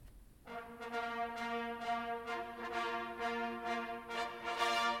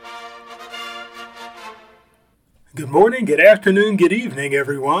Good morning, good afternoon, good evening,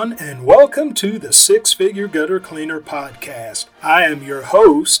 everyone, and welcome to the Six Figure Gutter Cleaner Podcast. I am your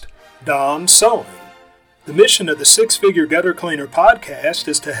host, Don Sulling. The mission of the Six Figure Gutter Cleaner Podcast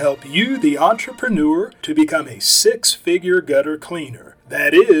is to help you, the entrepreneur, to become a six-figure gutter cleaner.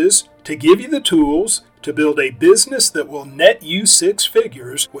 That is, to give you the tools to build a business that will net you six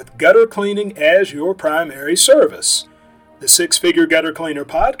figures with gutter cleaning as your primary service. The Six Figure Gutter Cleaner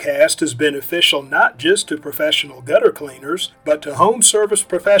Podcast is beneficial not just to professional gutter cleaners, but to home service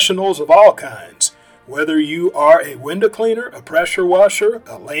professionals of all kinds. Whether you are a window cleaner, a pressure washer,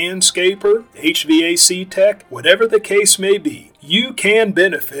 a landscaper, HVAC tech, whatever the case may be, you can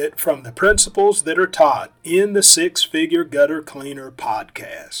benefit from the principles that are taught in the Six Figure Gutter Cleaner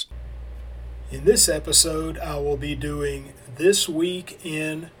Podcast. In this episode, I will be doing This Week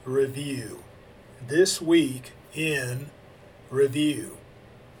in Review. This Week in Review.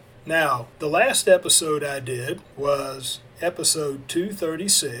 Now, the last episode I did was episode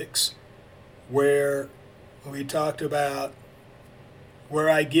 236, where we talked about where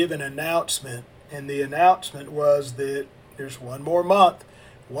I give an announcement, and the announcement was that there's one more month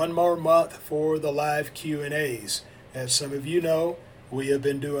for the live Q&As. As some of you know, we have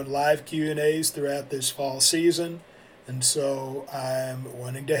been doing live Q&As throughout this fall season, and so I'm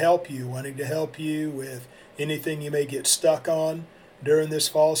wanting to help you with anything you may get stuck on during this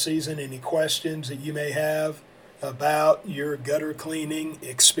fall season, any questions that you may have about your gutter cleaning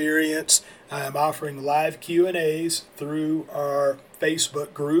experience. I am offering live Q&As through our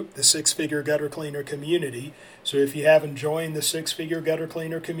Facebook group, the Six Figure Gutter Cleaner Community. So if you haven't joined the Six Figure Gutter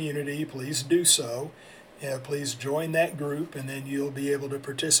Cleaner Community, please do so. Please join that group, and then you'll be able to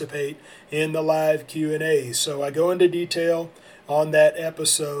participate in the live Q&As. So I go into detail on that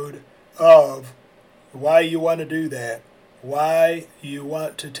episode of why you want to do that, why you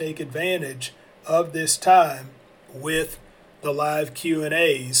want to take advantage of this time with the live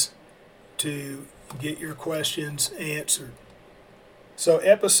Q&As to get your questions answered. So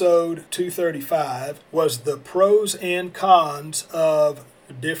episode 235 was the pros and cons of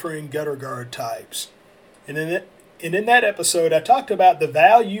differing gutter guard types. And in that episode, I talked about the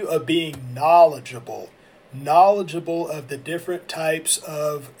value of being knowledgeable of the different types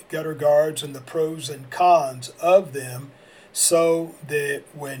of gutter guards and the pros and cons of them, so that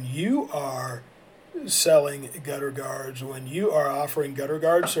when you are selling gutter guards, when you are offering gutter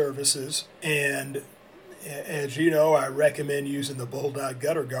guard services, and as you know, I recommend using the Bulldog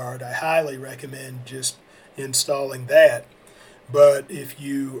Gutter Guard. I highly recommend just installing that. But if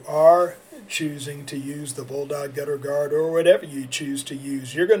you are choosing to use the Bulldog Gutter Guard or whatever you choose to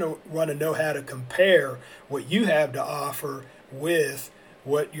use, you're going to want to know how to compare what you have to offer with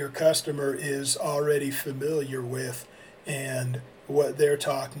what your customer is already familiar with and what they're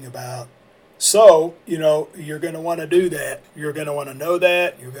talking about. So, you're going to want to do that. You're going to want to know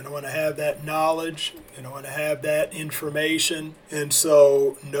that. You're going to want to have that knowledge. You're going to want to have that information. And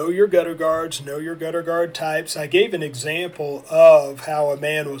so, know your gutter guards, know your gutter guard types. I gave an example of how a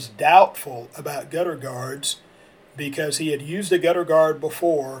man was doubtful about gutter guards because he had used a gutter guard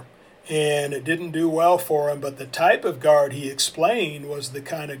before and it didn't do well for him. But the type of guard he explained was the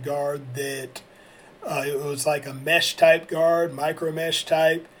kind of guard that it was like a mesh type guard, micro mesh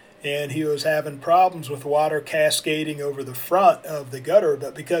type. And he was having problems with water cascading over the front of the gutter.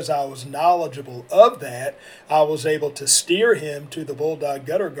 But because I was knowledgeable of that, I was able to steer him to the Bulldog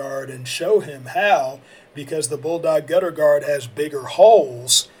Gutter Guard and show him how, because the Bulldog Gutter Guard has bigger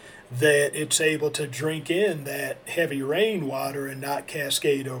holes, that it's able to drink in that heavy rainwater and not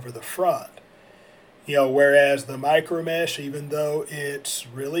cascade over the front. Whereas the micro mesh, even though it's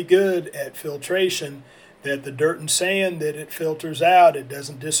really good at filtration, that the dirt and sand that it filters out, it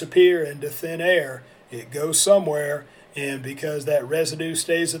doesn't disappear into thin air. It goes somewhere, and because that residue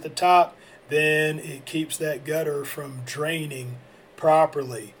stays at the top, then it keeps that gutter from draining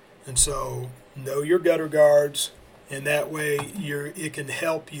properly. And so know your gutter guards, and that way it can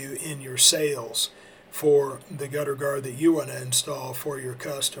help you in your sales for the gutter guard that you want to install for your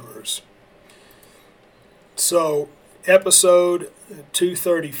customers. So episode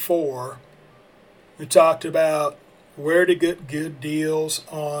 234, we talked about where to get good deals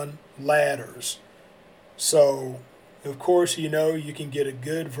on ladders. So, of course, you can get a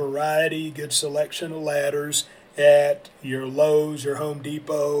good variety, good selection of ladders at your Lowe's, your Home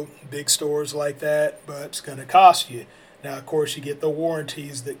Depot, big stores like that, but it's going to cost you. Now, of course, you get the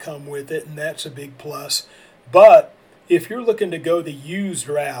warranties that come with it, and that's a big plus. But if you're looking to go the used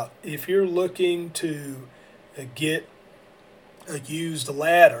route, if you're looking to get a used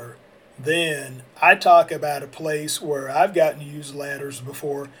ladder, then I talk about a place where I've gotten used ladders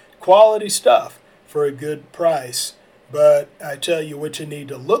before. Quality stuff. for a good price. But I tell you what you need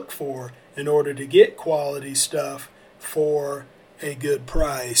to look for in order to get quality stuff for a good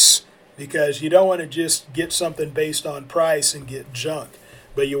price, because you don't want to just get something based on price and get junk,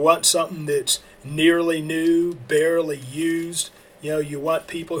 but you want something that's nearly new, barely used. You want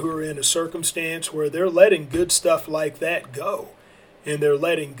people who are in a circumstance where they're letting good stuff like that go, and they're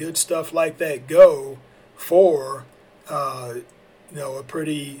letting good stuff like that go for a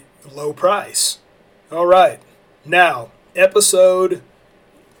pretty low price. All right, now episode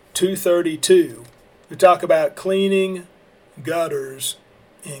 232, we talk about cleaning gutters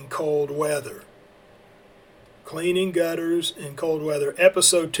in cold weather. Cleaning gutters in cold weather.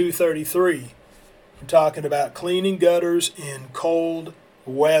 Episode 233, we're talking about cleaning gutters in cold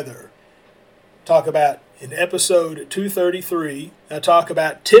weather. Talk about, in episode 233, I talk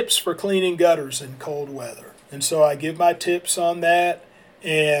about tips for cleaning gutters in cold weather. And so I give my tips on that,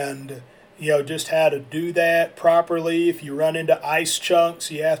 and just how to do that properly. If you run into ice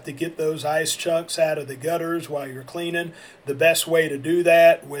chunks, you have to get those ice chunks out of the gutters while you're cleaning. The best way to do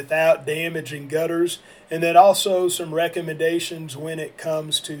that without damaging gutters. And then also some recommendations when it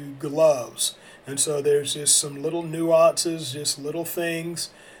comes to gloves. And so there's just some little nuances, just little things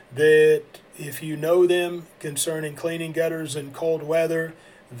that if you know them concerning cleaning gutters in cold weather,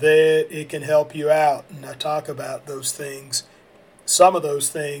 that it can help you out. And I talk about those things, some of those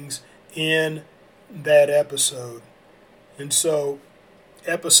things, in that episode. And so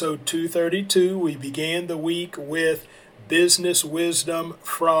episode 232, we began the week with business wisdom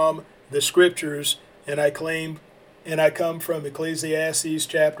from the scriptures, and I come from Ecclesiastes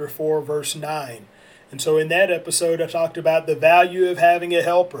chapter 4 verse 9. And so in that episode I talked about the value of having a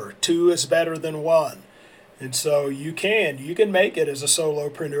helper. 2 is better than 1. And so you can make it as a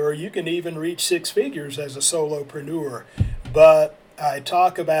solopreneur. You can even reach 6 figures as a solopreneur. But I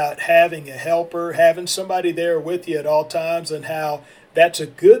talk about having a helper, having somebody there with you at all times, and how that's a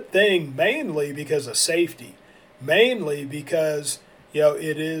good thing, mainly because of safety. Mainly because,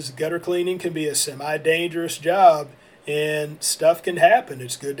 gutter cleaning can be a semi-dangerous job, and stuff can happen.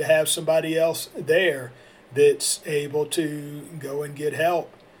 It's good to have somebody else there that's able to go and get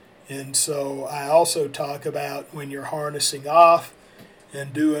help. And so I also talk about when you're harnessing off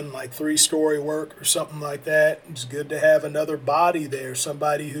and doing like 3-story work or something like that, it's good to have another body there,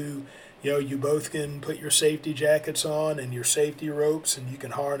 somebody who, you both can put your safety jackets on and your safety ropes, and you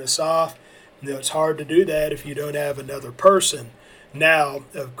can harness off. It's hard to do that if you don't have another person. Now,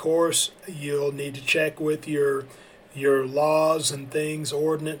 of course, you'll need to check with your laws and things,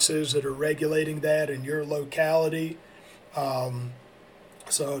 ordinances that are regulating that in your locality.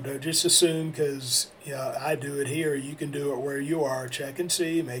 So don't just assume because I do it here, you can do it where you are. Check and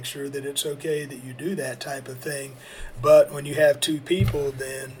see, make sure that it's okay that you do that type of thing. But when you have 2 people,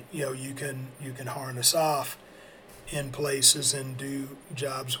 then you can harness off in places and do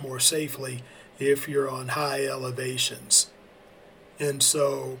jobs more safely if you're on high elevations. And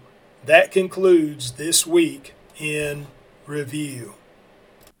so that concludes this week in review.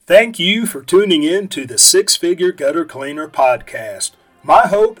 Thank you for tuning in to the 6-Figure Gutter Cleaner podcast. My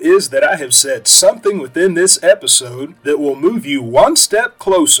hope is that I have said something within this episode that will move you one step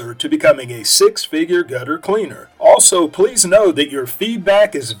closer to becoming a 6-figure gutter cleaner. Also, please know that your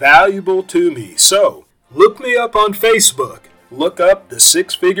feedback is valuable to me. So, look me up on Facebook, look up the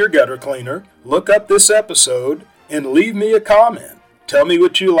 6-Figure Gutter Cleaner, look up this episode, and leave me a comment. Tell me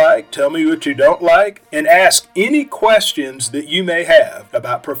what you like, tell me what you don't like, and ask any questions that you may have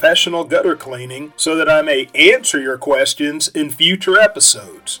about professional gutter cleaning so that I may answer your questions in future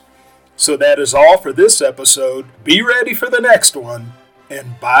episodes. So that is all for this episode. Be ready for the next one,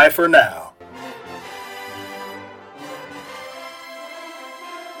 and bye for now.